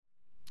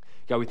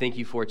God, we thank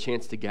you for a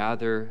chance to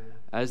gather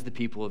as the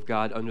people of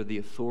God under the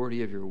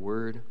authority of your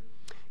word.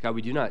 God,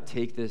 we do not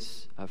take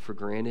this for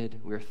granted.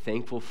 We are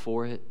thankful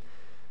for it.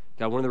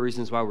 God, one of the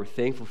reasons why we're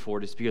thankful for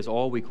it is because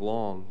all week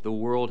long, the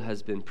world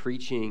has been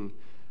preaching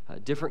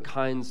different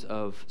kinds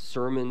of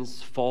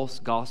sermons, false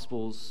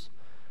gospels,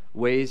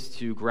 ways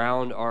to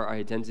ground our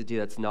identity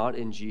that's not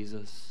in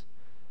Jesus.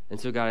 And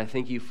so, God, I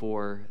thank you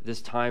for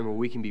this time where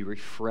we can be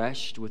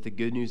refreshed with the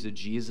good news of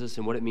Jesus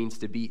and what it means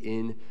to be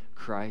in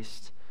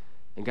Christ.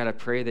 And God, I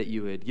pray that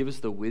you would give us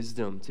the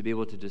wisdom to be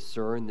able to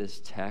discern this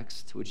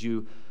text. Would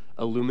you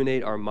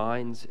illuminate our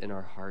minds and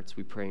our hearts?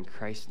 We pray in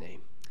Christ's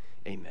name.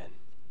 Amen.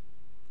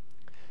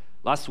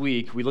 Last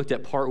week, we looked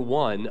at part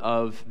one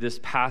of this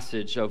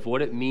passage of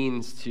what it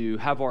means to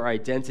have our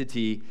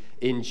identity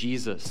in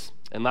Jesus.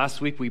 And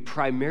last week, we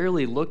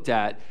primarily looked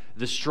at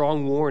the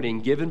strong warning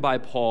given by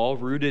Paul,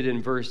 rooted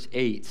in verse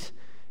 8.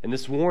 And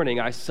this warning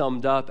I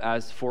summed up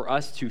as for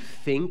us to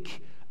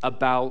think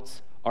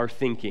about our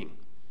thinking.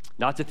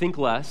 Not to think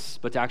less,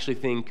 but to actually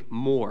think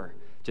more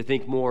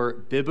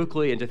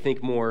biblically and to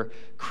think more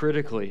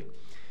critically.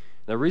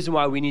 The reason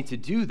why we need to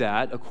do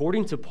that,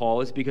 according to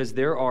Paul, is because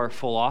there are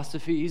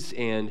philosophies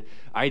and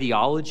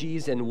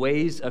ideologies and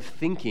ways of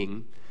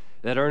thinking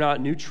that are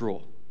not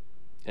neutral.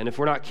 And if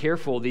we're not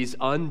careful, these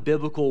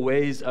unbiblical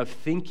ways of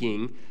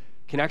thinking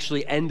can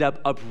actually end up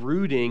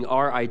uprooting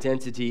our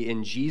identity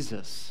in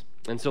Jesus.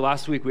 And so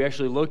last week, we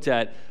actually looked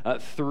at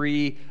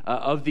three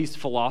of these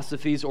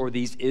philosophies or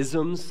these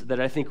isms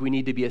that I think we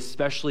need to be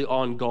especially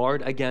on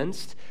guard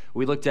against.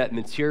 We looked at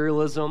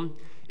materialism,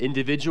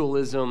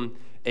 individualism,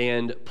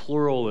 and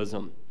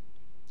pluralism.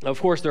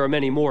 Of course, there are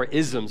many more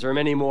isms or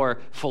many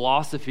more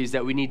philosophies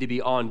that we need to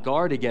be on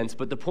guard against,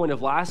 but the point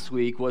of last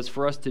week was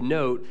for us to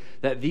note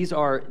that these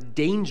are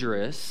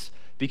dangerous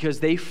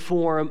because they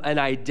form an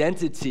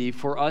identity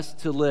for us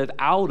to live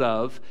out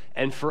of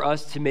and for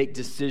us to make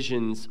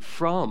decisions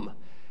from.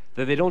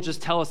 That they don't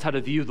just tell us how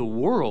to view the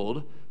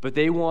world, but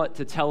they want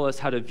to tell us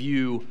how to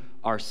view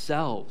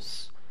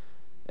ourselves.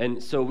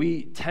 And so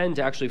we tend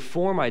to actually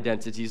form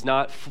identities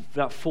not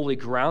fully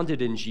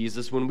grounded in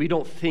Jesus when we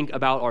don't think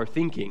about our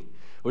thinking,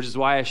 which is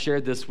why I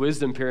shared this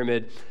wisdom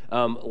pyramid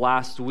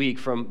last week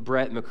from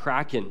Brett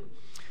McCracken.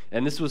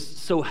 And this was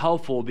so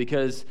helpful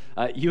because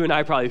you and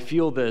I probably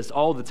feel this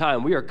all the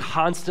time. We are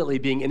constantly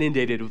being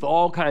inundated with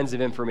all kinds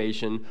of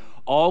information,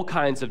 all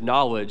kinds of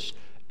knowledge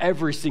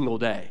every single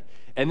day.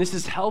 And this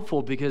is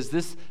helpful because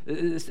this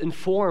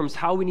informs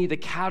how we need to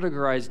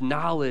categorize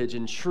knowledge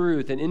and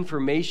truth and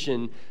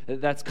information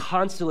that's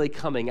constantly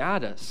coming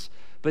at us.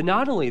 But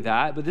not only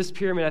that, but this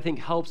pyramid, I think,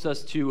 helps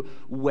us to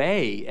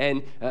weigh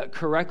and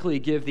correctly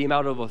give the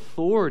amount of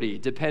authority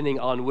depending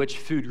on which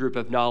food group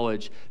of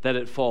knowledge that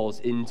it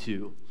falls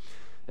into.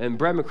 And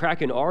Brett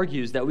McCracken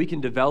argues that we can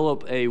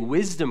develop a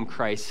wisdom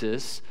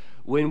crisis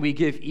when we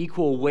give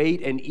equal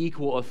weight and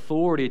equal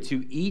authority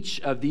to each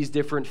of these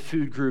different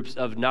food groups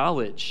of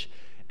knowledge.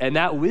 And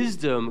that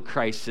wisdom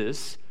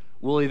crisis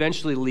will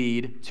eventually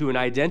lead to an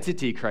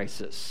identity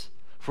crisis.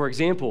 For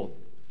example,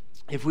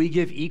 if we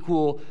give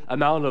equal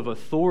amount of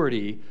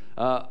authority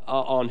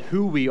on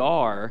who we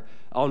are,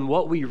 on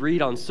what we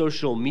read on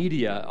social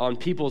media, on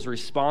people's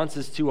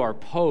responses to our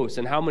posts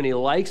and how many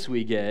likes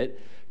we get,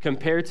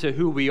 compared to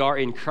who we are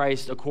in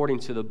Christ according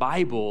to the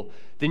Bible,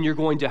 then you're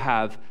going to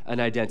have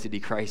an identity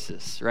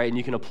crisis, right? And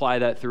you can apply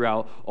that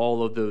throughout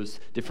all of those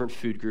different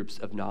food groups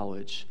of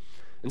knowledge.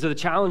 And so the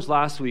challenge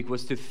last week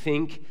was to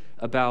think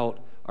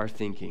about our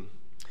thinking.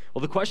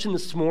 Well, the question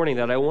this morning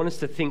that I want us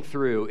to think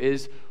through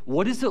is,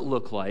 what does it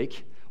look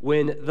like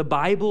when the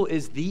Bible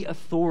is the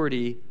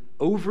authority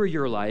over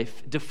your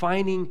life,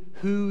 defining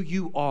who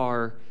you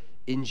are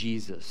in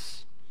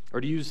Jesus?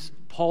 Or to use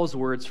Paul's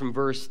words from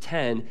verse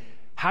 10,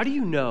 how do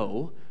you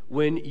know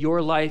when your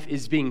life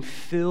is being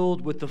filled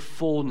with the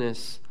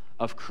fullness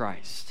of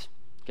Christ?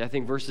 Okay, I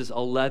think verses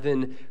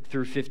 11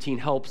 through 15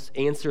 helps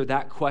answer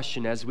that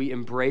question as we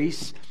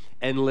embrace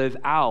and live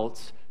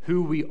out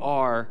who we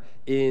are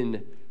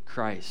in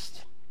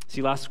Christ.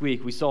 See, last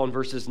week we saw in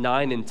verses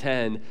 9 and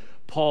 10,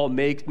 Paul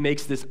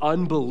makes this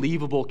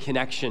unbelievable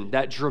connection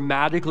that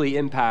dramatically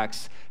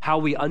impacts how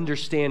we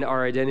understand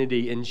our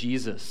identity in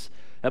Jesus.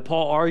 That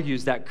Paul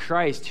argues that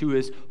Christ, who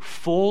is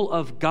full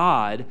of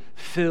God,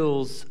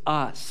 fills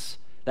us.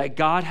 That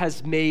God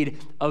has made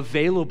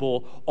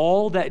available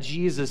all that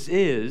Jesus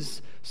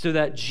is so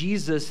that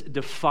Jesus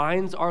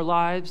defines our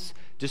lives,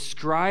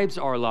 describes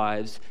our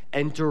lives,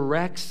 and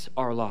directs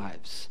our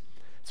lives.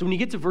 So when you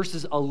get to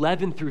verses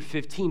 11 through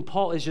 15,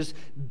 Paul is just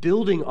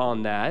building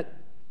on that,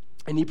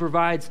 and he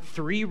provides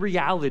three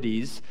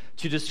realities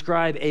to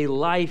describe a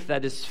life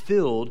that is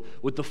filled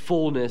with the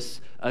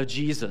fullness of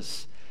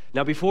Jesus.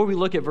 Now, before we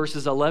look at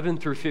verses 11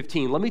 through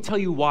 15, let me tell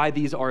you why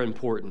these are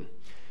important.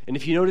 And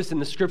if you notice in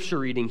the scripture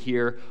reading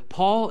here,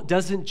 Paul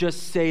doesn't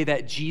just say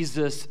that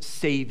Jesus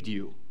saved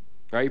you,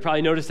 right? You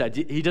probably noticed that.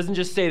 He doesn't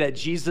just say that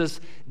Jesus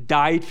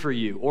died for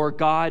you or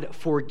God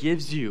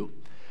forgives you.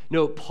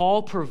 No,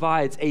 Paul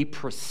provides a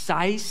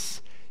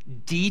precise,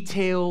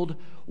 detailed,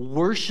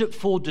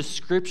 worshipful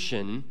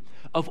description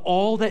of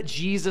all that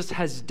Jesus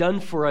has done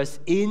for us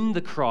in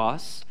the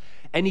cross,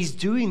 and he's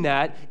doing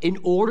that in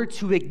order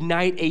to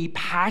ignite a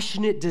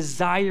passionate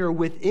desire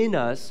within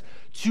us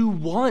to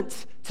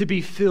want to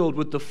be filled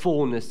with the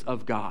fullness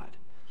of God.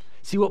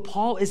 See, what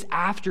Paul is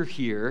after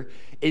here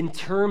in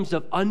terms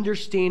of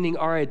understanding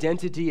our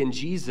identity in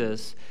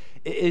Jesus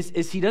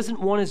is he doesn't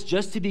want us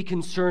just to be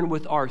concerned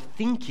with our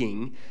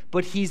thinking,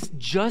 but he's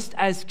just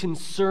as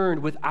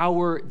concerned with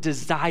our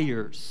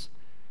desires,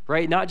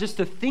 right? Not just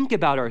to think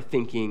about our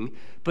thinking,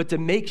 but to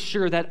make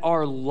sure that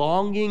our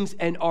longings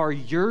and our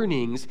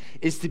yearnings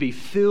is to be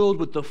filled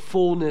with the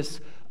fullness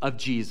of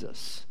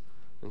Jesus,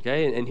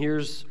 okay? And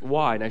here's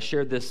why, and I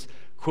shared this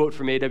quote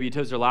from A.W.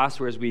 Tozer last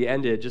year as we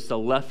ended, just a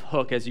left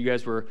hook as you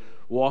guys were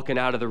walking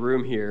out of the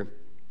room here.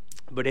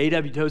 But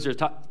A.W. Tozer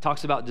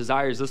talks about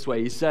desires this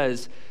way. He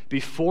says,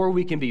 before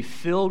we can be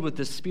filled with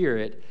the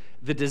Spirit,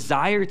 the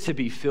desire to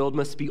be filled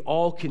must be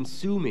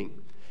all-consuming.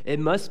 It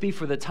must be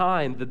for the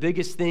time the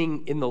biggest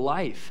thing in the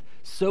life,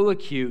 so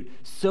acute,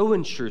 so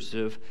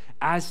intrusive,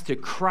 as to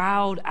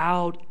crowd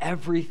out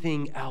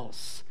everything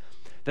else.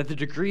 That the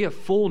degree of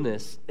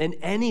fullness in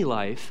any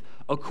life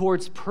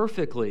accords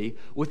perfectly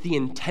with the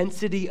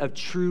intensity of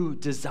true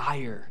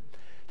desire.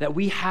 That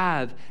we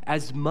have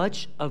as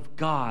much of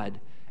God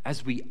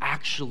as we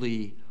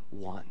actually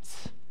want.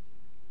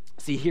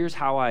 See, here's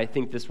how I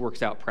think this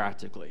works out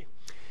practically.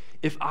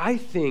 If I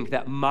think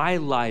that my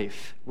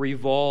life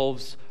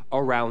revolves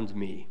around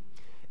me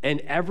and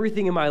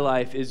everything in my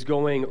life is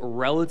going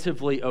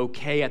relatively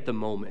okay at the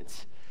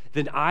moment,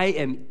 then I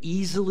am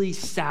easily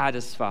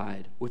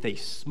satisfied with a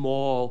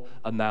small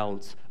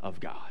amount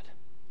of God,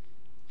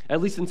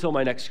 at least until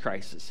my next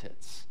crisis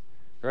hits,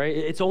 right?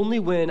 It's only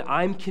when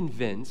I'm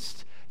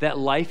convinced that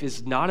life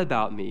is not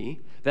about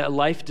me, that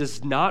life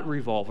does not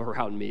revolve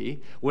around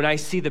me, when I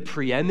see the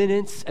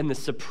preeminence and the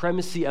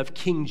supremacy of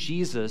King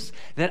Jesus,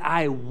 that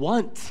I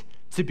want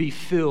to be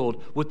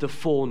filled with the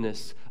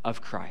fullness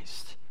of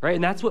Christ, right?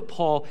 And that's what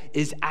Paul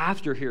is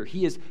after here.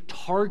 He is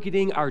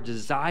targeting our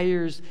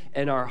desires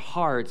and our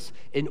hearts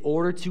in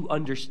order to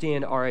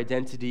understand our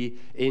identity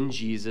in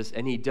Jesus,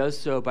 and he does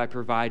so by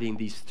providing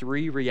these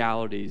three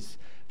realities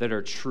that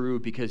are true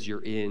because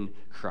you're in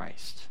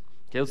Christ.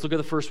 Okay, let's look at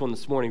the first one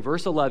this morning.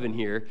 Verse 11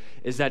 here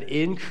is that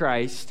in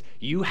Christ,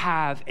 you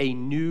have a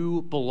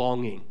new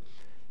belonging.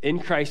 In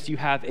Christ, you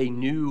have a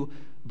new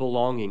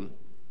belonging.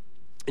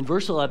 In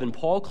verse 11,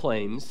 Paul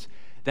claims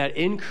that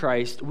in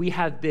Christ, we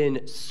have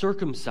been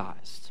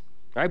circumcised,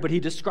 right? But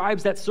he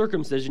describes that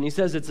circumcision. He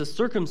says it's a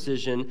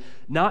circumcision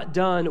not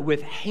done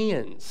with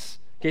hands.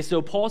 Okay,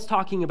 so Paul's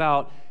talking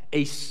about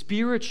a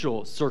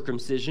spiritual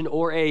circumcision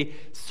or a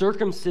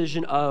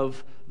circumcision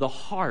of the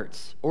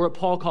heart, or what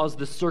Paul calls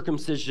the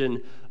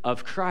circumcision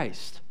of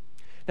Christ.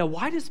 Now,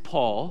 why does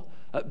Paul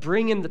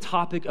bring in the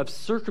topic of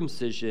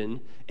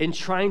circumcision in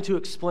trying to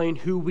explain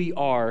who we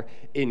are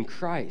in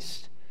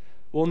Christ?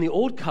 Well, in the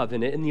Old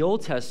Covenant, in the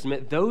Old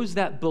Testament, those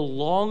that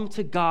belong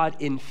to God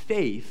in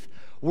faith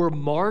were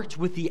marked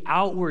with the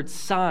outward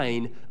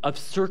sign of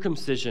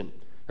circumcision.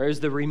 Right? It was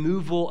the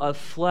removal of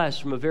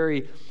flesh from a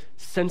very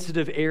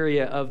sensitive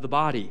area of the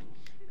body.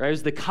 Right? It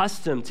was the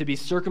custom to be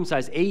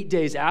circumcised 8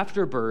 days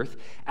after birth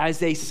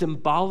as a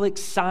symbolic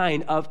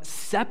sign of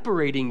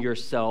separating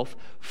yourself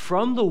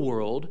from the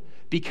world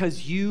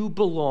because you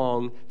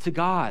belong to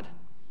God.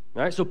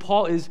 All right, so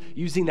Paul is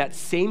using that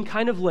same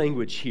kind of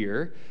language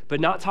here, but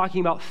not talking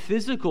about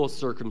physical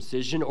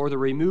circumcision or the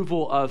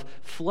removal of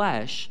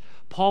flesh.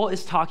 Paul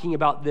is talking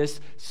about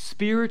this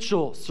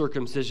spiritual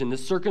circumcision, the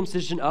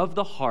circumcision of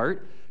the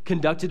heart,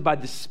 conducted by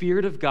the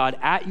Spirit of God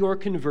at your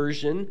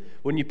conversion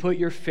when you put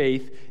your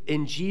faith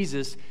in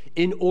Jesus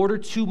in order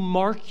to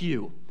mark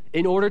you,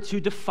 in order to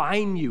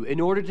define you, in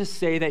order to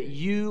say that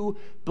you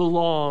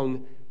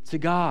belong to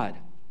God.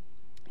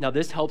 Now,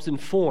 this helps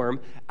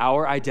inform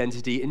our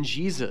identity in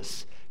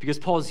Jesus because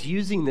Paul's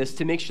using this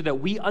to make sure that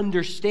we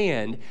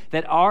understand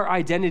that our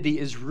identity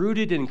is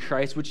rooted in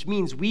Christ, which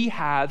means we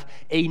have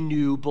a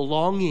new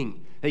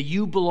belonging, that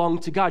you belong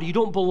to God. You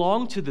don't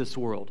belong to this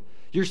world.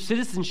 Your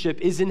citizenship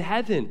is in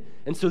heaven.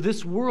 And so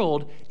this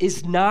world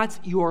is not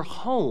your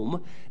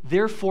home.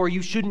 Therefore,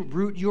 you shouldn't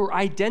root your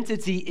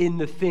identity in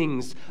the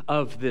things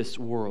of this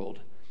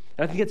world.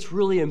 And I think it's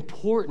really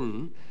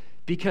important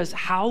because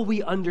how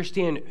we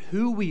understand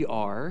who we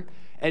are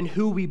and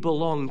who we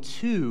belong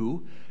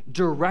to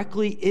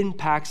directly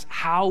impacts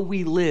how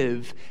we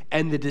live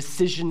and the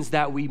decisions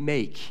that we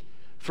make.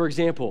 For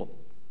example,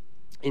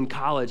 in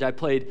college, I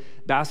played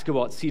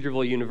basketball at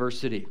Cedarville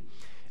University.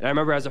 And I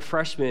remember as a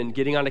freshman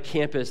getting onto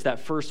campus that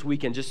first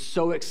weekend, just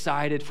so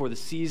excited for the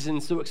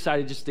season, so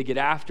excited just to get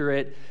after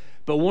it.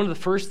 But one of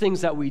the first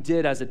things that we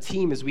did as a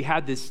team is we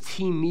had this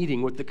team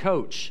meeting with the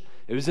coach.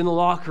 It was in the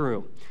locker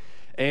room.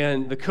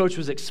 And the coach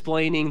was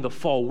explaining the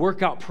fall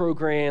workout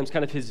programs,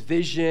 kind of his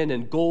vision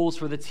and goals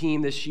for the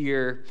team this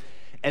year.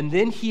 And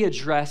then he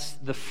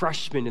addressed the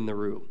freshmen in the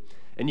room.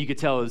 And you could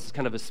tell it was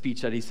kind of a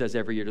speech that he says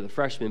every year to the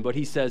freshmen. But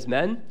he says,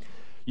 men,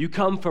 you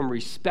come from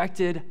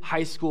respected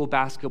high school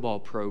basketball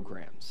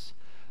programs,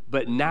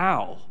 But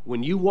now,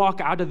 when you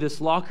walk out of this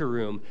locker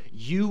room,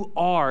 you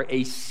are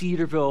a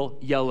Cedarville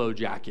Yellow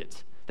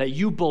Jacket, that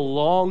you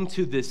belong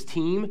to this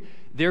team.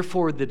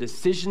 Therefore, the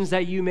decisions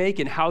that you make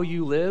and how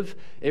you live,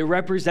 it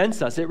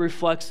represents us. It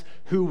reflects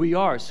who we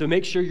are. So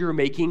make sure you're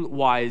making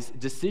wise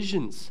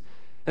decisions.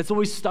 That's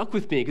always stuck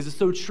with me because it's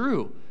so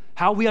true.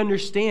 How we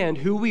understand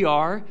who we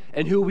are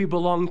and who we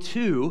belong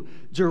to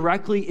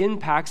directly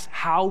impacts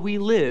how we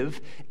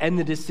live and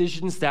the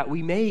decisions that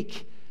we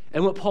make.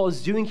 And what Paul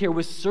is doing here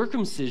with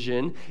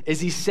circumcision is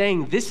he's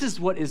saying this is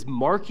what is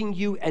marking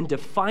you and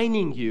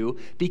defining you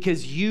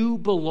because you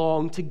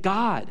belong to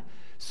God.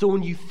 So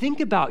when you think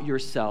about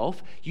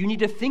yourself, you need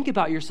to think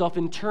about yourself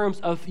in terms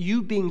of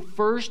you being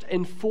first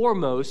and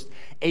foremost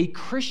a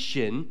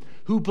Christian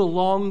who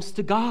belongs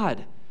to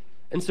God.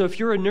 And so if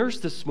you're a nurse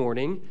this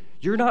morning,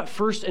 you're not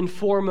first and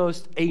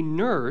foremost a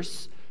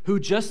nurse who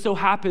just so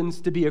happens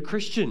to be a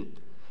Christian.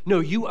 No,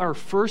 you are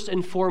first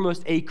and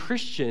foremost a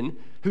Christian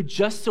who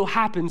just so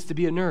happens to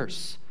be a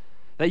nurse.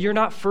 That you're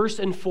not first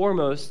and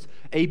foremost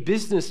a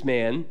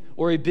businessman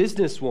or a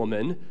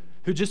businesswoman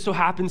who just so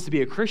happens to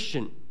be a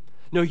Christian.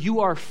 No, you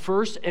are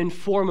first and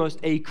foremost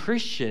a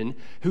Christian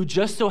who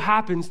just so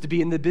happens to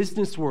be in the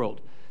business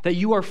world. That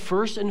you are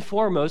first and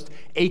foremost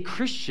a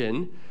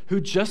Christian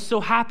who just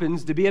so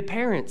happens to be a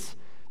parent.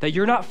 That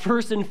you're not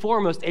first and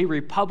foremost a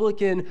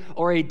Republican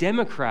or a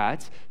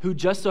Democrat who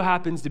just so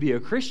happens to be a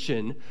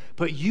Christian,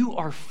 but you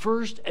are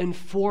first and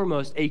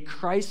foremost a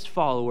Christ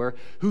follower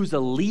whose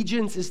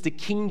allegiance is to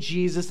King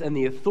Jesus and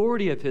the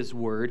authority of his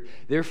word.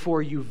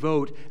 Therefore, you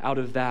vote out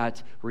of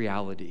that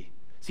reality.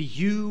 See,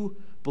 you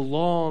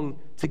belong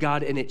to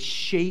God and it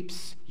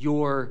shapes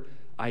your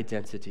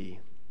identity.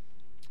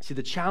 See,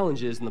 the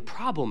challenge is and the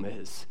problem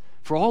is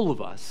for all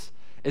of us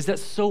is that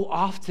so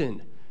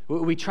often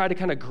we try to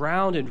kind of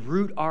ground and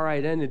root our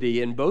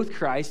identity in both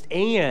Christ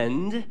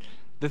and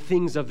the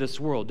things of this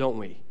world, don't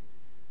we?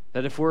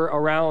 That if we're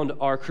around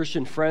our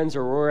Christian friends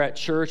or we're at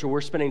church or we're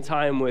spending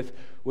time with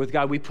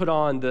God, we put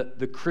on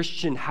the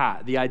Christian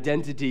hat, the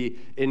identity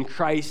in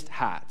Christ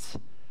hat.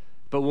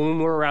 But when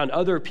we're around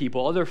other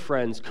people, other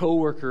friends,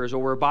 coworkers,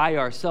 or we're by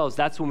ourselves,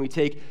 that's when we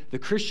take the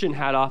Christian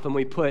hat off and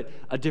we put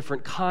a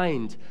different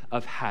kind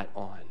of hat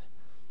on.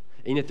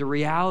 And yet the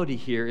reality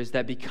here is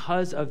that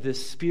because of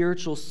this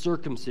spiritual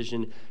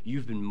circumcision,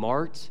 you've been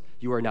marked,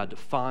 you are now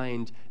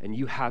defined, and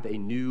you have a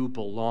new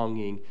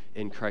belonging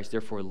in Christ.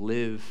 Therefore,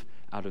 live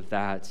out of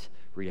that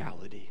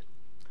reality.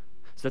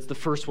 So that's the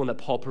first one that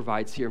Paul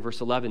provides here in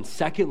verse 11.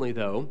 Secondly,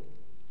 though,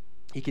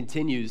 he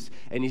continues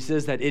and he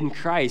says that in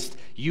Christ,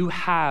 you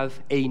have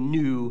a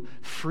new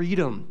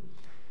freedom.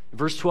 In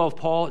verse 12,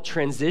 Paul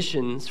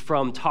transitions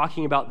from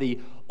talking about the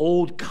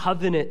old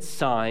covenant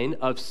sign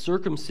of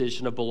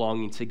circumcision of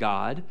belonging to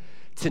God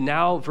to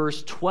now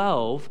verse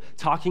 12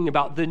 talking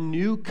about the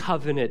new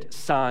covenant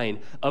sign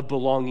of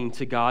belonging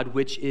to God,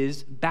 which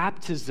is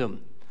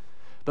baptism.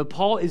 But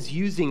Paul is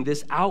using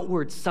this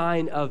outward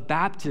sign of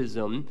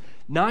baptism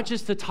not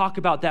just to talk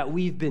about that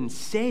we've been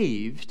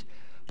saved,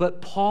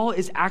 but Paul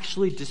is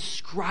actually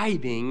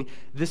describing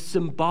the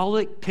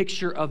symbolic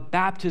picture of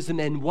baptism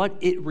and what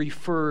it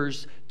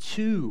refers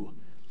to.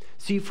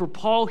 See, for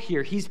Paul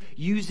here, he's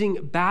using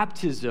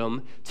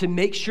baptism to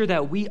make sure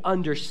that we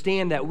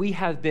understand that we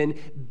have been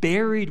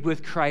buried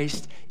with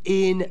Christ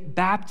in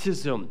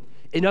baptism.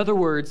 In other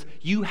words,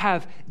 you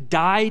have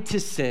died to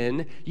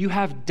sin, you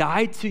have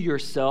died to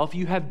yourself,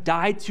 you have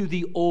died to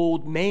the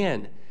old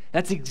man.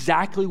 That's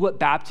exactly what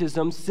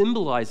baptism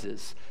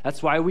symbolizes.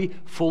 That's why we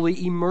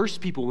fully immerse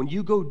people. When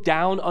you go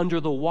down under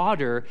the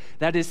water,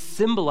 that is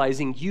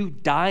symbolizing you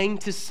dying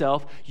to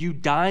self, you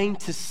dying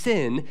to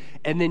sin,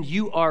 and then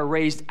you are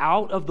raised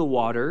out of the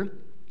water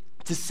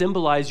to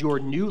symbolize your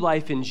new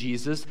life in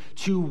Jesus,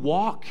 to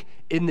walk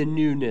in the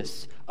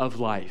newness of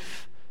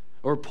life.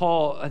 Or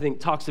Paul, I think,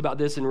 talks about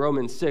this in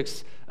Romans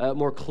 6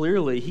 more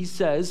clearly. He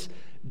says,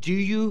 do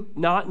you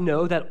not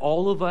know that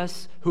all of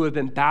us who have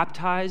been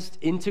baptized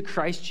into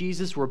Christ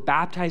Jesus were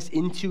baptized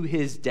into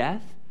his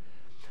death?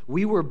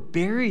 We were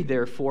buried,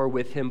 therefore,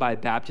 with him by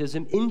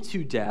baptism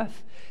into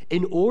death,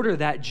 in order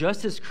that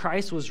just as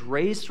Christ was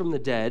raised from the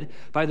dead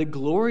by the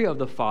glory of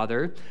the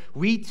Father,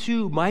 we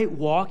too might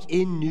walk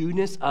in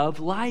newness of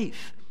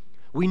life.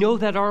 We know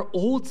that our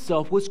old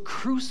self was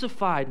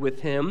crucified with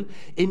him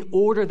in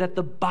order that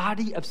the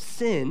body of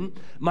sin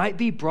might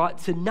be brought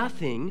to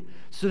nothing,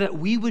 so that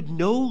we would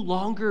no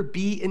longer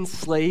be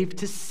enslaved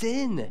to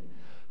sin.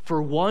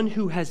 For one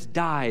who has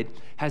died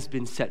has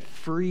been set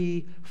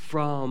free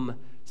from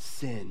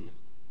sin.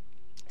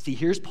 See,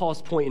 here's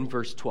Paul's point in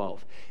verse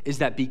 12, is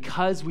that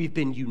because we've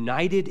been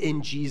united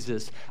in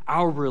Jesus,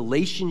 our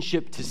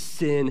relationship to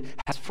sin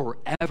has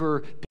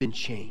forever been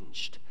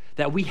changed.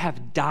 That we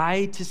have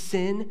died to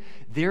sin,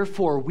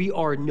 therefore we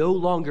are no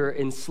longer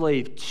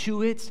enslaved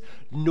to it,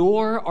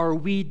 nor are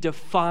we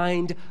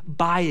defined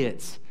by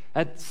it.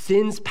 That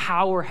sin's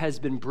power has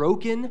been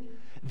broken,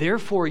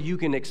 therefore you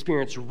can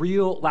experience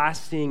real,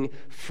 lasting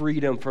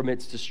freedom from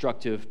its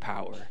destructive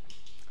power.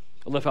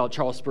 I love how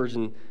Charles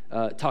Spurgeon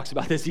talks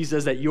about this. He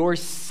says that your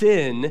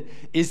sin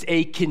is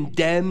a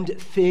condemned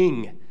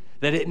thing,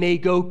 that it may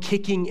go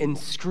kicking and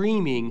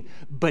screaming,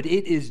 but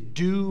it is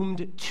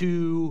doomed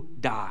to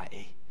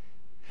die.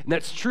 And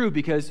that's true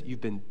because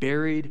you've been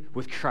buried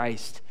with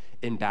Christ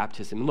in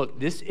baptism. And look,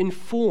 this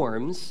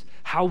informs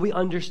how we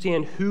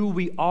understand who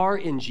we are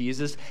in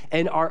Jesus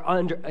and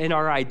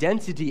our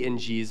identity in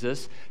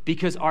Jesus,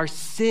 because our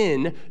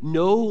sin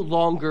no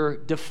longer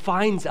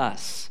defines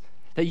us.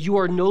 That you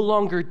are no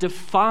longer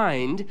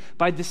defined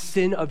by the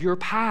sin of your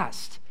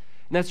past.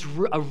 And that's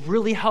a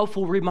really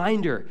helpful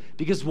reminder,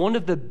 because one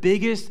of the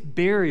biggest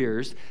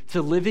barriers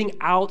to living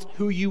out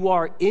who you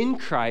are in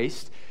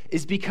Christ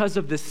is because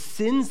of the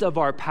sins of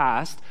our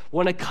past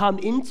want to come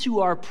into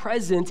our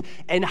present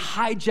and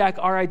hijack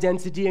our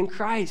identity in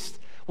Christ.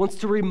 Wants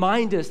to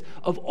remind us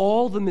of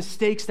all the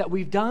mistakes that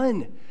we've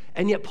done.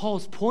 And yet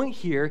Paul's point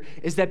here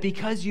is that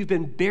because you've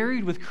been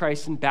buried with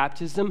Christ in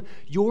baptism,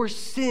 your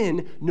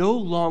sin no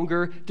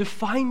longer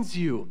defines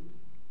you.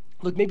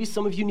 Look, maybe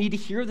some of you need to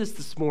hear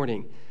this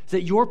morning, is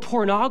that your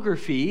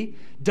pornography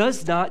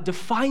does not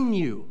define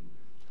you,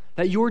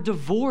 that your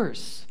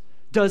divorce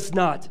does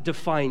not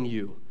define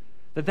you,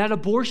 that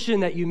abortion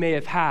that you may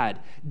have had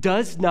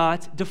does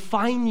not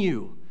define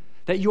you,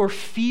 that your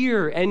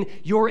fear and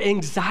your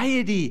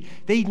anxiety,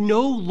 they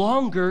no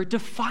longer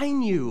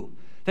define you,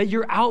 that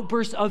your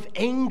outbursts of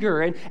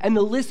anger and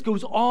the list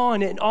goes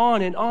on and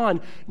on and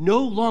on,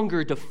 no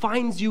longer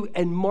defines you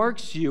and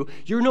marks you.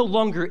 You're no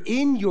longer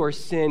in your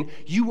sin.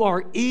 You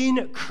are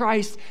in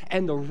Christ,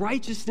 and the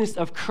righteousness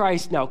of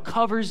Christ now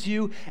covers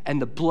you,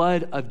 and the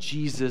blood of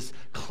Jesus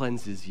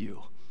cleanses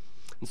you.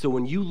 And so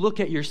when you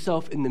look at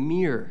yourself in the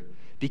mirror,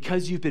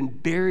 because you've been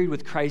buried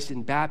with Christ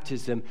in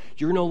baptism,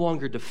 you're no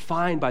longer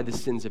defined by the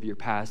sins of your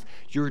past.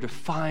 You're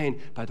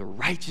defined by the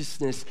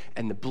righteousness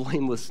and the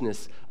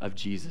blamelessness of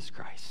Jesus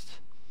Christ.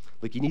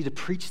 Look, you need to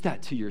preach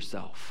that to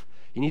yourself.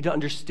 You need to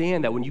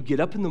understand that when you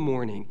get up in the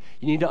morning,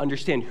 you need to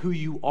understand who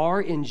you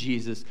are in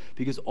Jesus,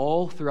 because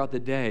all throughout the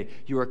day,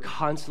 you are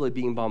constantly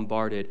being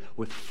bombarded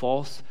with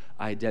false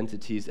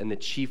identities, and the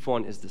chief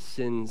one is the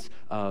sins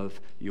of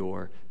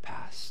your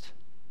past.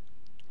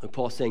 Like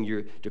Paul's saying,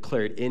 you're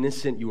declared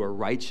innocent, you are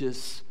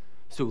righteous,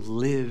 so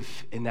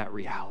live in that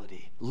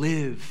reality.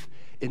 Live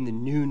in the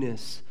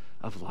newness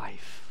of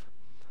life.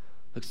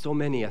 Look, so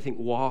many, I think,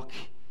 walk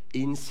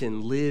in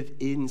sin, live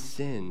in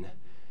sin,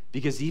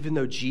 because even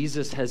though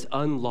Jesus has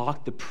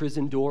unlocked the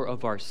prison door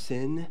of our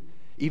sin,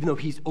 even though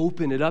he's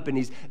opened it up and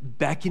he's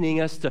beckoning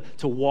us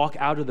to walk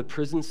out of the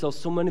prison cell,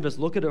 so many of us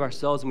look at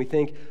ourselves and we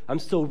think, I'm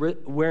still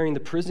wearing the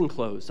prison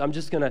clothes. I'm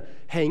just going to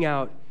hang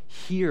out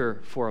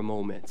here for a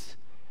moment.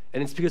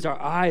 And it's because our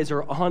eyes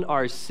are on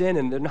our sin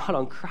and they're not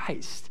on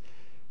Christ.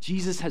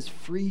 Jesus has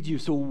freed you,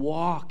 so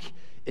walk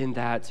in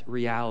that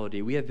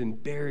reality. We have been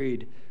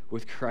buried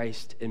with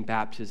Christ in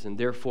baptism.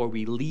 Therefore,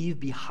 we leave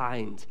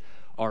behind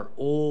our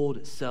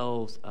old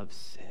selves of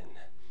sin.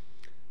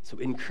 So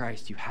in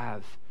Christ, you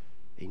have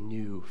a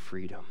new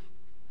freedom.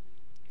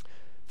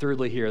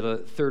 Thirdly here, the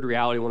third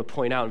reality I want to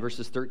point out in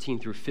verses 13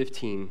 through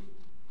 15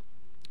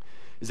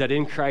 is that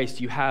in Christ,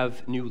 you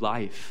have new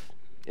life.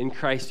 In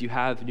Christ, you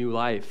have new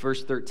life.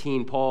 Verse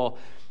 13, Paul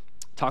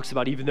talks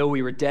about even though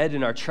we were dead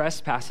in our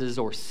trespasses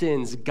or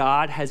sins,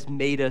 God has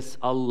made us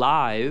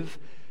alive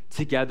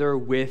together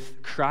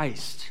with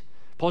Christ.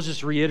 Paul's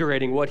just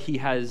reiterating what he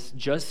has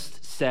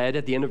just said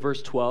at the end of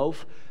verse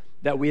 12,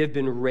 that we have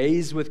been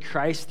raised with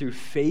Christ through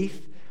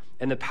faith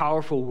and the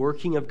powerful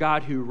working of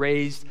God who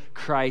raised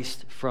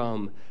Christ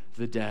from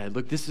the dead.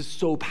 Look, this is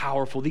so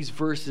powerful. These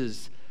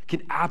verses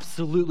can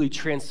absolutely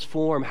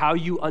transform how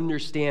you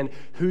understand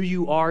who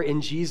you are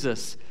in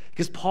Jesus.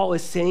 Because Paul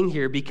is saying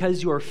here,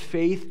 because your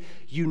faith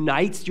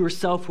unites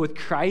yourself with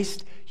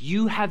Christ,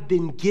 you have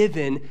been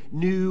given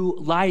new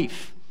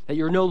life. That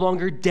you're no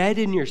longer dead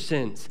in your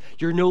sins.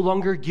 You're no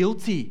longer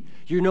guilty.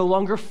 You're no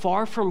longer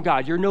far from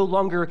God. You're no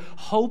longer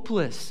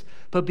hopeless.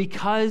 But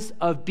because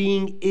of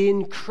being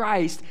in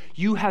Christ,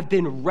 you have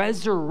been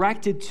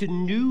resurrected to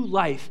new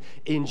life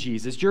in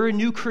Jesus. You're a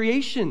new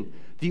creation.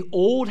 The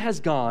old has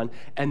gone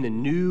and the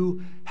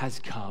new has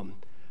come.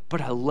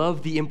 But I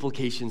love the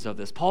implications of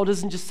this. Paul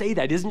doesn't just say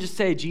that. He doesn't just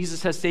say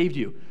Jesus has saved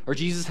you or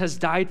Jesus has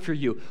died for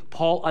you.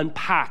 Paul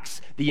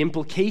unpacks the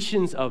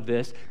implications of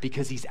this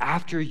because he's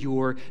after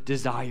your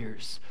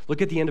desires.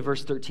 Look at the end of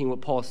verse 13,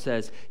 what Paul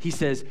says. He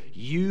says,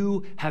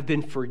 you have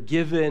been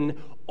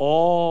forgiven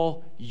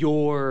all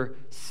your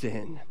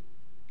sin.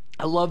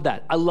 I love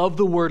that. I love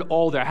the word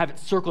all there. I have it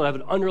circled. I have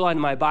it underlined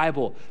in my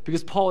Bible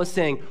because Paul is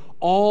saying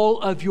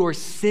all of your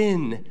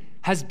sin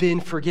has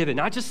been forgiven.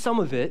 Not just some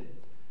of it,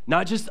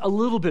 not just a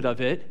little bit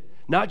of it,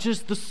 not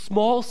just the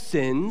small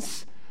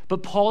sins,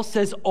 but Paul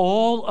says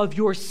all of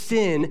your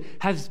sin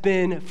has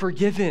been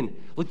forgiven.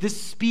 Look, this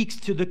speaks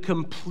to the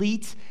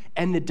complete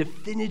and the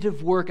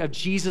definitive work of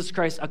Jesus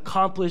Christ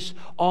accomplished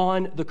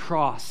on the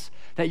cross.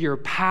 That your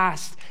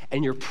past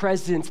and your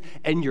present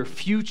and your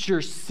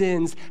future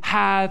sins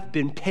have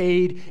been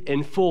paid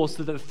in full.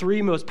 So the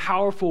three most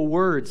powerful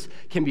words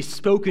can be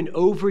spoken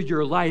over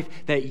your life,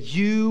 that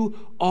you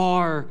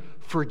are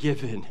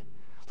forgiven.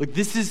 Look,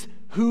 this is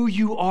who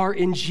you are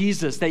in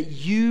Jesus, that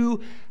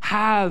you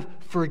have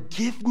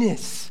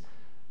forgiveness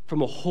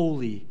from a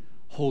holy,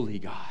 holy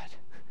God.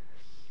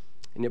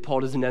 And yet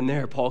Paul doesn't end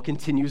there. Paul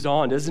continues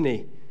on, doesn't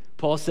he?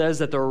 Paul says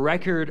that the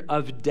record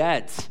of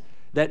debt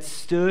that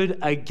stood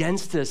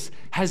against us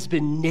has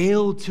been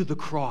nailed to the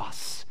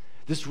cross.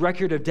 This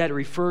record of debt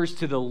refers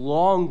to the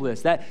long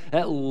list, that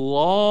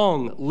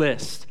long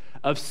list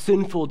of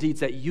sinful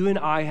deeds that you and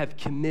I have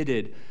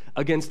committed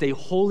against a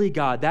holy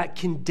God that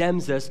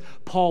condemns us.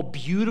 Paul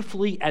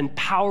beautifully and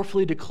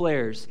powerfully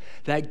declares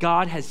that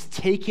God has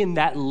taken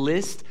that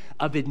list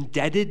of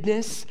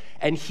indebtedness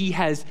and he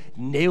has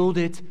nailed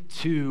it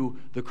to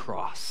the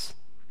cross.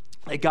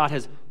 That God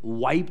has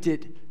wiped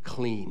it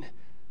clean.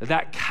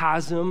 That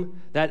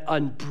chasm, that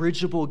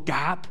unbridgeable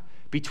gap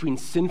between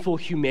sinful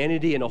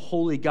humanity and a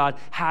holy God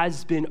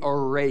has been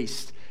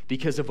erased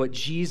because of what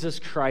Jesus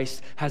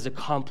Christ has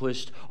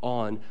accomplished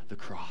on the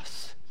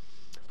cross.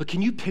 But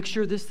can you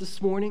picture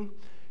this morning?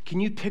 Can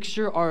you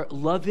picture our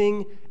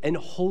loving and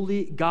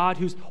holy God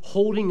who's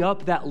holding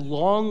up that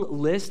long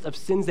list of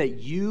sins that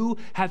you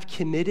have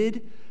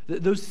committed?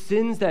 Those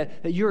sins that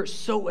you're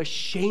so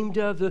ashamed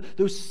of,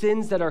 those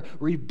sins that are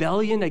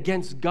rebellion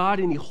against God,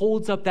 and he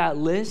holds up that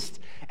list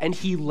and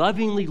he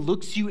lovingly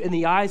looks you in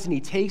the eyes and he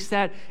takes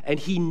that and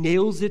he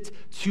nails it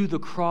to the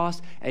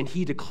cross and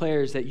he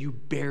declares that you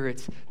bear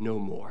it no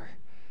more.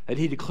 That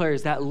he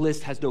declares that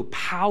list has no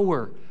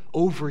power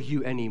over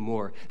you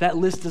anymore. That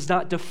list does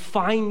not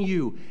define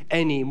you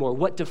anymore.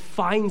 What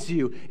defines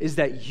you is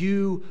that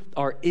you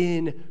are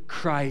in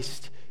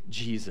Christ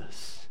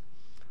Jesus.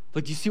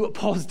 But do you see what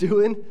Paul's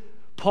doing?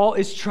 Paul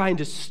is trying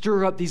to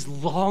stir up these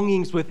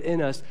longings within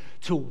us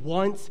to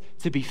want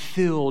to be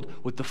filled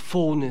with the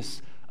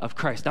fullness of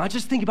Christ. Not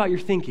just think about your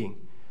thinking,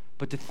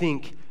 but to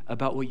think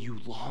about what you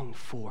long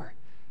for,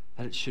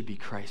 that it should be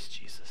Christ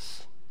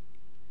Jesus.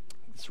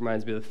 This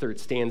reminds me of the third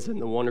stanza in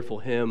the wonderful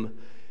hymn,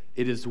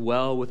 "It is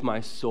well with my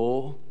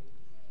soul."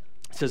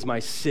 It says, "My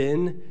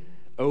sin,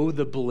 oh,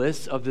 the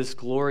bliss of this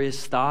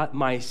glorious thought,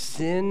 my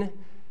sin,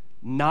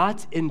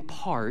 not in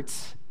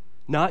parts,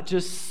 not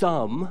just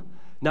some,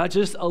 not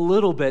just a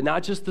little bit,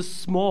 not just the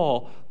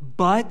small,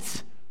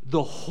 but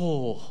the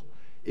whole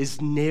is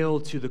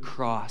nailed to the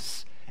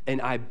cross, and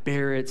I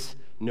bear it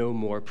no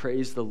more."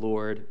 Praise the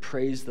Lord,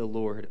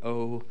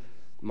 oh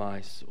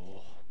my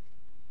soul.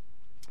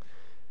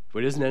 But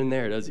he doesn't end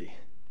there, does he?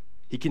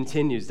 He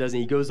continues, doesn't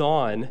he? He goes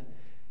on,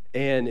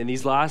 and in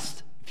these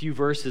last few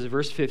verses,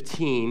 verse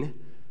 15,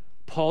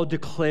 Paul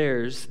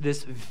declares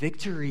this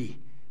victory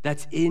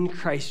that's in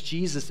Christ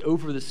Jesus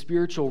over the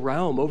spiritual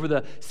realm, over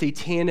the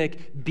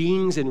satanic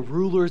beings and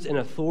rulers and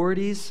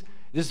authorities.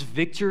 This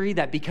victory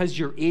that because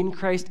you're in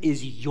Christ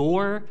is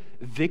your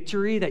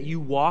victory that you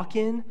walk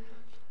in.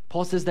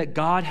 Paul says that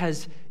God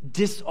has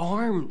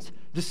disarmed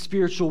the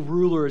spiritual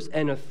rulers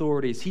and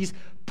authorities. He's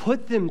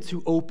put them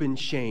to open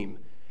shame.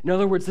 In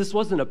other words, this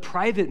wasn't a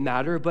private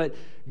matter, but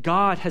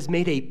God has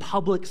made a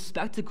public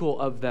spectacle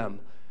of them.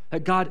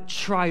 That God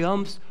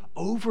triumphs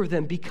over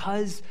them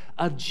because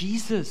of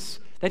Jesus.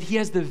 That he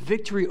has the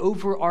victory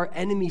over our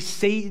enemy,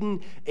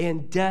 Satan,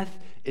 and death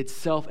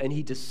itself. And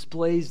he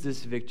displays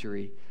this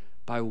victory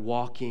by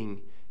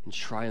walking and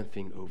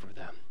triumphing over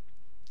them.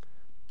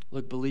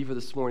 Look, believer,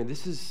 this morning,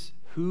 this is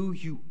who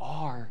you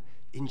are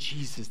in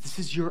Jesus. This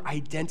is your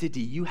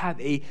identity. You have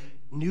a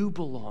new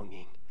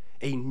belonging,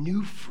 a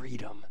new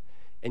freedom,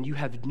 and you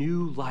have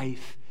new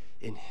life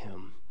in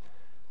him.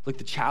 Look,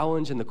 the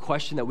challenge and the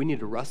question that we need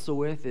to wrestle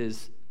with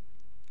is,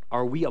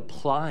 are we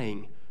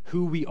applying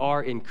who we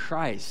are in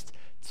Christ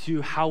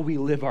to how we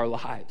live our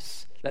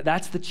lives?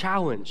 That's the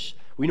challenge.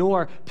 We know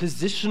our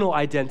positional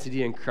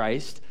identity in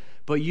Christ,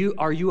 but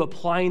are you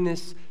applying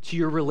this to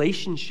your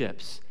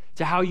relationships,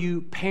 to how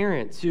you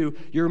parent, to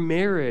your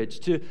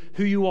marriage, to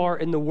who you are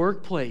in the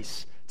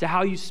workplace, to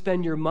how you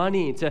spend your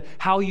money, to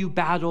how you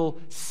battle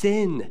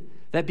sin?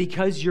 That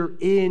because you're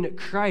in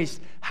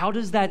Christ, how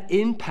does that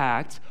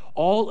impact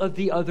all of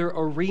the other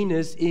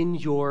arenas in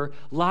your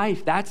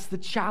life? That's the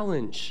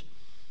challenge.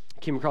 I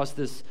came across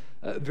this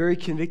very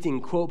convicting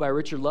quote by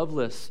Richard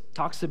Lovelace.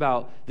 Talks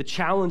about the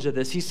challenge of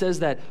this. He says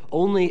that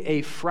only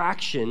a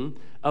fraction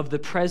of the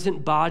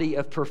present body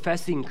of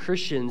professing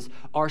Christians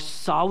are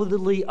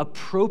solidly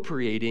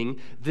appropriating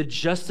the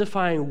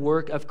justifying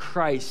work of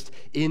Christ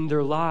in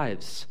their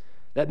lives.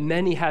 That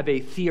many have a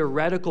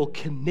theoretical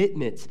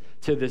commitment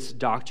to this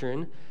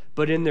doctrine,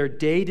 but in their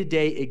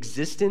day-to-day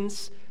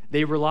existence,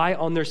 they rely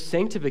on their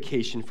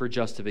sanctification for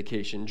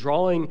justification,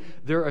 drawing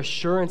their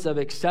assurance of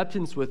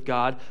acceptance with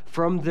God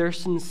from their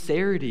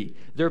sincerity,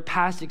 their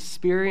past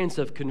experience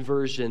of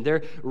conversion,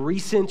 their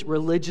recent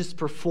religious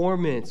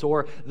performance,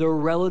 or the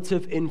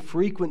relative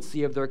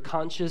infrequency of their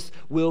conscious,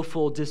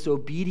 willful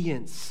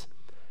disobedience.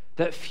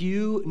 That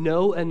few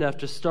know enough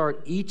to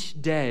start each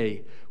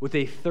day with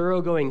a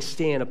thoroughgoing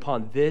stand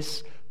upon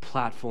this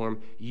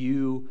platform: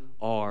 you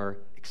are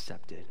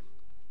accepted.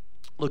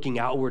 Looking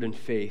outward in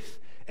faith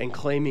and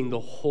claiming the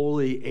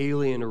holy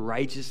alien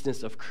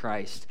righteousness of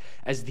Christ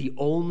as the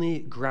only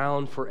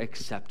ground for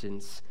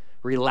acceptance,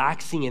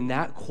 relaxing in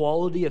that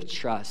quality of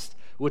trust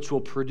which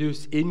will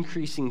produce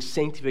increasing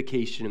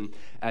sanctification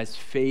as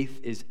faith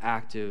is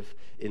active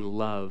in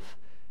love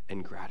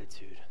and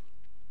gratitude.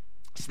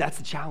 So that's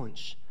the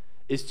challenge,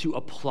 is to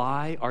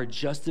apply our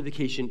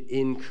justification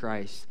in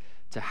Christ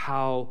to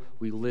how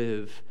we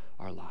live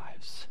our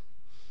lives.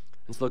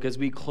 And so look, as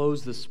we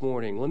close this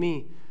morning, let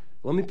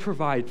me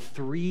provide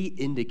 3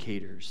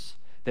 indicators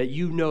that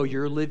you know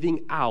you're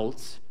living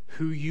out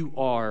who you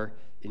are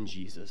in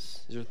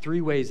Jesus. There are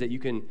 3 ways that you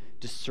can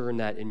discern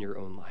that in your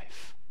own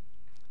life.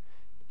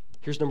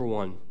 Here's number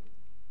 1,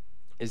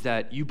 is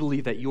that you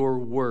believe that your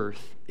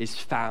worth is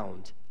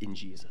found in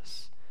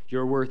Jesus.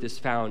 Your worth is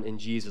found in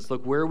Jesus.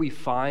 Look, where we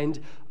find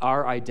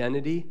our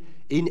identity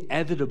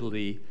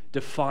inevitably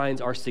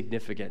defines our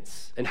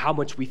significance and how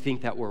much we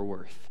think that we're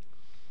worth.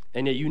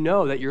 And yet you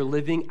know that you're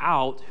living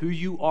out who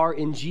you are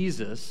in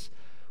Jesus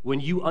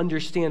when you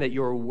understand that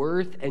your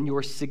worth and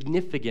your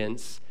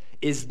significance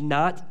is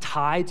not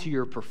tied to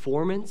your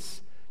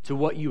performance, to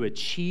what you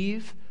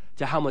achieve,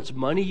 to how much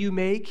money you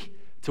make,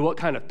 to what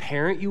kind of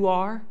parent you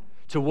are,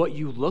 to what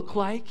you look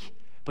like,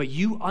 but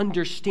you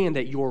understand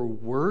that your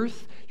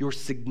worth, your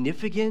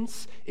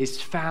significance is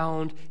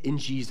found in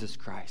Jesus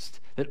Christ.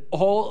 That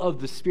all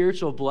of the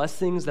spiritual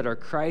blessings that are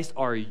Christ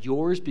are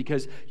yours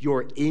because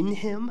you're in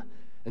him.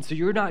 And so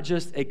you're not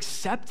just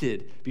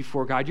accepted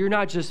before God, you're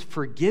not just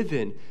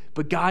forgiven,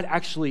 but God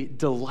actually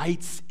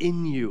delights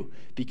in you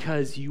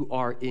because you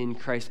are in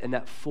Christ, and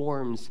that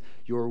forms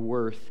your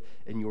worth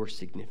and your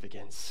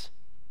significance.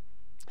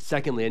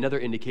 Secondly, another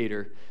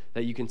indicator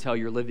that you can tell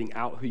you're living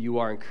out who you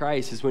are in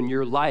Christ is when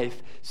your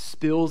life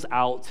spills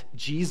out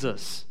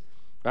Jesus,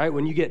 right?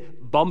 When you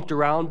get bumped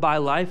around by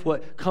life,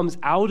 what comes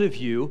out of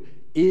you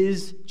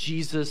is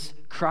Jesus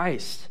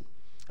Christ.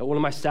 One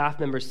of my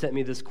staff members sent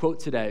me this quote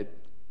today.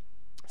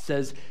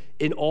 Says,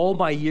 in all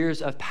my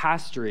years of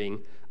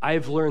pastoring, I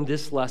have learned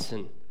this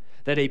lesson,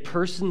 that a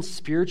person's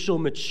spiritual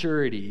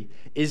maturity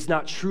is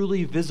not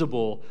truly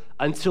visible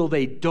until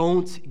they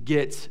don't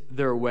get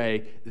their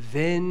way.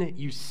 Then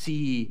you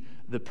see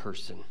the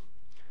person.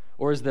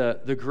 Or as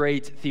the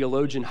great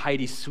theologian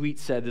Heidi Sweet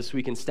said this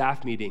week in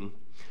staff meeting,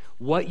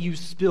 what you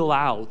spill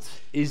out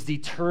is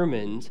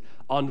determined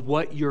on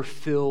what you're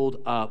filled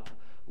up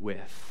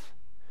with.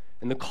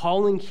 And the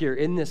calling here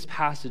in this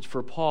passage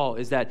for Paul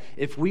is that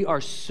if we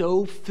are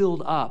so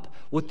filled up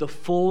with the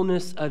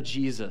fullness of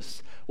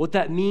Jesus, what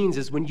that means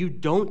is when you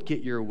don't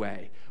get your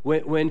way,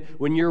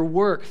 when your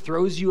work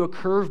throws you a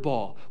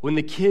curveball, when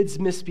the kids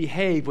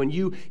misbehave, when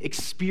you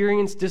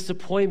experience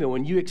disappointment,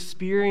 when you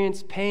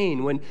experience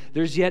pain, when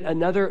there's yet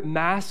another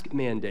mask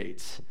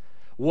mandate,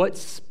 what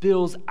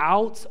spills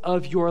out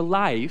of your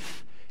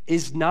life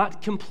is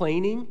not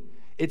complaining,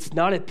 it's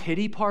not a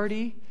pity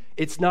party,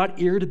 it's not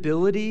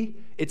irritability,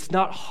 it's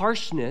not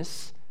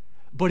harshness,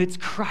 but it's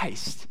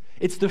Christ.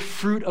 It's the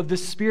fruit of the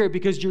Spirit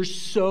because you're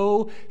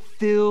so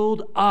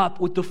filled up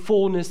with the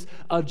fullness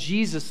of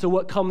Jesus. So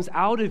what comes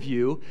out of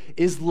you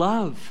is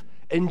love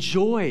and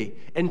joy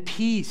and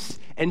peace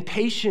and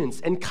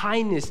patience and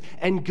kindness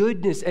and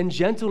goodness and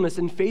gentleness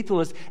and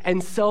faithfulness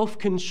and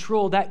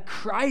self-control. That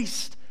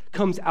Christ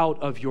comes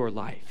out of your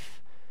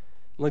life.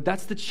 Like,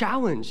 that's the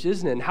challenge,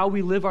 isn't it? And how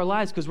we live our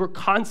lives, because we're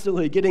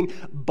constantly getting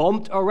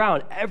bumped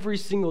around every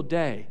single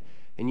day.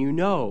 And you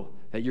know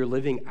that you're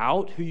living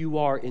out who you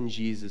are in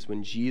Jesus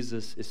when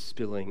Jesus is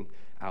spilling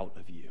out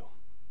of you.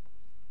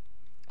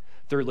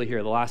 Thirdly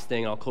here, the last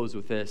thing, I'll close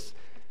with this,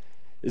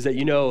 is that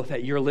you know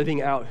that you're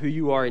living out who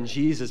you are in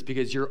Jesus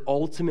because your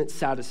ultimate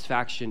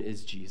satisfaction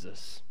is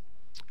Jesus.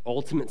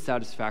 Ultimate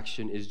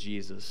satisfaction is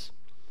Jesus.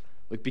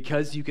 Like,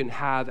 because you can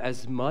have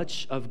as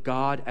much of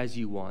God as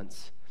you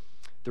want,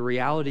 the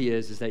reality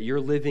is that you're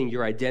living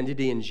your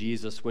identity in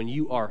Jesus when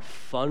you are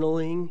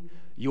funneling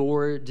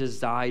your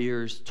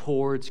desires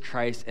towards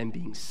Christ and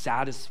being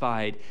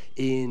satisfied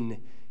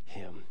in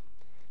him.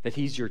 That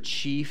he's your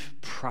chief,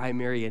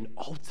 primary, and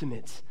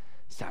ultimate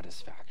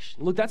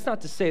satisfaction. Look, that's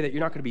not to say that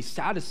you're not going to be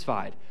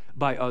satisfied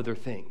by other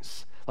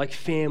things, like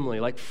family,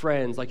 like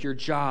friends, like your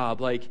job,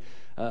 like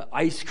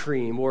ice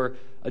cream or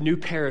a new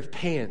pair of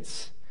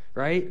pants,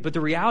 right? But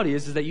the reality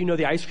is that you know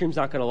the ice cream's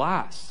not going to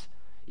last.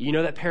 You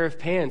know that pair of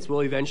pants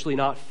will eventually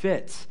not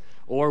fit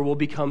or will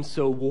become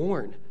so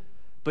worn.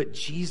 But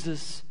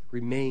Jesus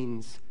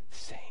remains the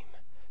same.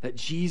 That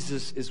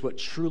Jesus is what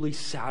truly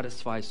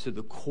satisfies to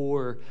the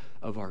core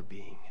of our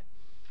being.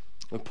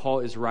 And Paul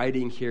is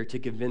writing here to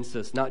convince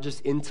us, not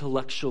just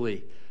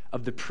intellectually,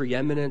 of the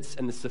preeminence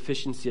and the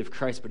sufficiency of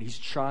Christ, but he's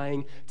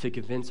trying to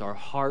convince our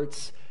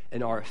hearts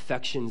and our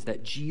affections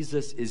that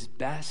Jesus is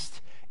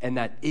best and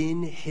that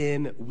in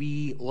him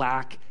we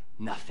lack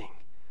nothing.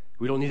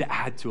 We don't need to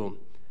add to him,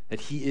 that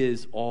he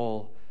is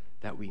all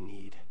that we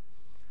need.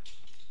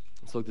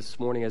 So look, this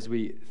morning as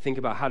we think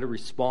about how to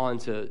respond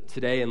to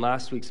today and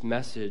last week's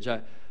message,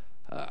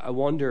 I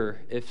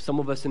wonder if some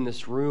of us in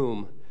this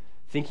room,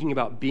 thinking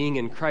about being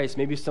in Christ,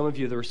 maybe some of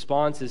you, the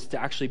response is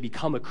to actually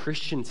become a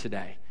Christian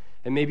today.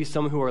 And maybe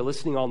some who are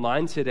listening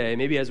online today,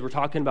 maybe as we're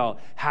talking about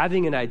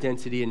having an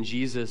identity in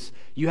Jesus,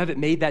 you haven't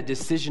made that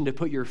decision to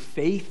put your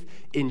faith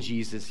in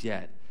Jesus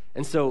yet.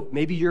 And so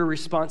maybe your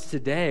response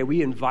today,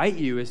 we invite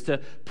you, is to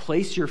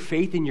place your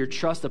faith and your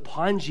trust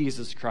upon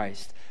Jesus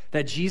Christ,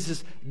 that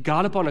Jesus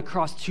got up on a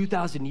cross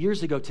 2,000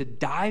 years ago to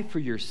die for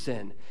your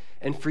sin.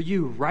 And for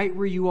you, right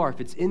where you are,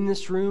 if it's in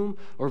this room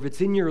or if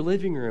it's in your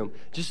living room,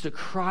 just to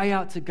cry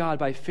out to God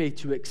by faith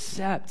to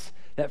accept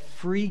that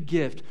free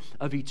gift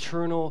of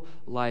eternal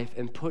life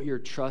and put your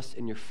trust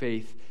and your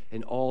faith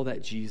in all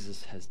that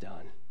Jesus has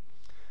done.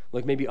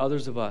 Look, maybe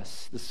others of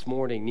us this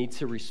morning need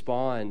to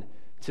respond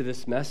to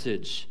this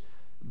message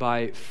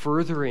by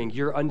furthering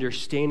your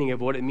understanding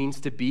of what it means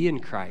to be in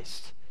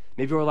Christ.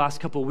 Maybe over the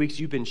last couple of weeks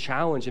you've been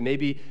challenged, and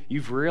maybe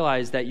you've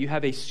realized that you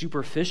have a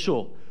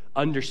superficial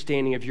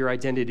understanding of your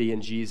identity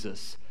in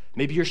Jesus.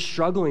 Maybe you're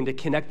struggling to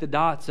connect the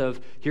dots of,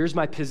 here's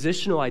my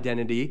positional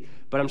identity,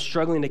 but I'm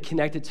struggling to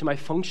connect it to my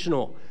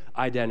functional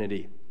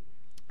identity.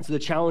 So the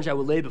challenge I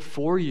would lay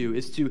before you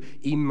is to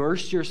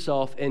immerse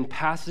yourself in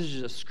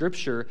passages of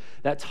Scripture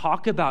that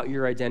talk about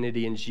your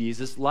identity in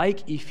Jesus,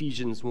 like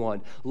Ephesians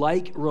 1,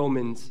 like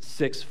Romans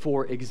 6,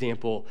 for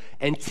example,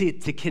 and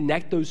to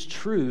connect those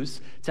truths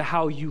to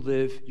how you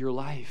live your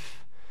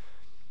life.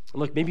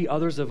 And look, maybe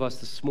others of us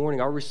this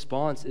morning, our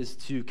response is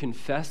to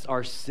confess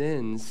our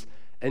sins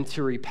and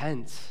to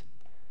repent.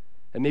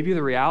 And maybe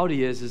the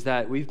reality is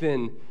that we've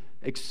been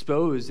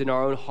exposed in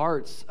our own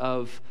hearts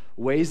of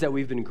ways that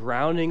we've been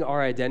grounding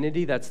our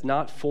identity that's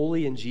not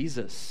fully in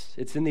Jesus.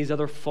 It's in these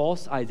other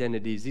false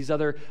identities, these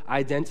other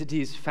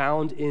identities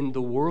found in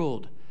the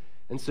world.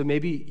 And so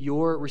maybe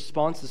your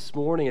response this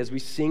morning as we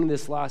sing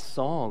this last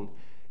song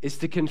is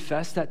to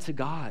confess that to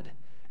God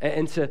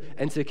and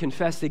to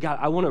confess to God,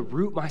 I want to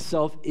root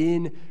myself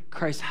in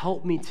Christ.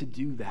 Help me to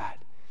do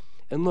that.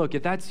 And look,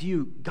 if that's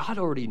you, God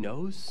already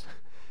knows.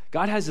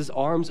 God has his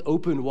arms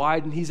open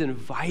wide, and he's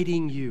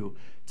inviting you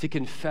to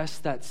confess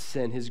that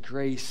sin. His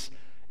grace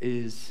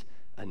is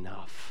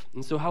enough.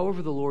 And so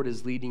however the Lord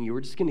is leading you,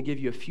 we're just going to give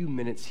you a few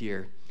minutes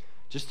here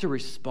just to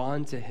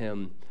respond to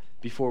him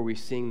before we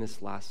sing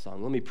this last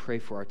song. Let me pray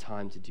for our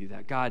time to do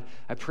that. God,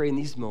 I pray in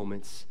these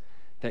moments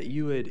that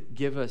you would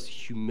give us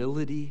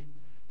humility,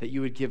 that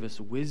you would give us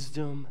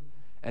wisdom,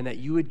 and that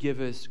you would give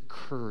us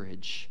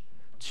courage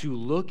to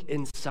look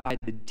inside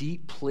the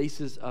deep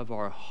places of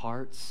our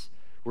hearts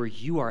where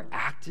you are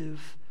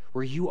active,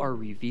 where you are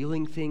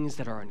revealing things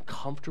that are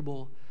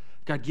uncomfortable.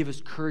 God, give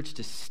us courage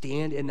to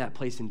stand in that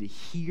place and to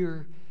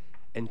hear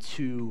and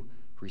to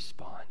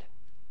respond.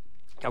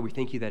 God, we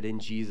thank you that in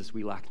Jesus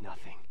we lack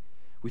nothing.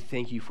 We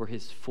thank you for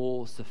his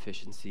full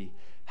sufficiency.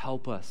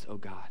 Help us, oh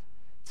God,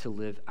 to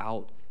live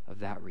out of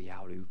that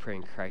reality. We pray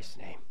in Christ's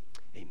name.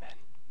 Amen.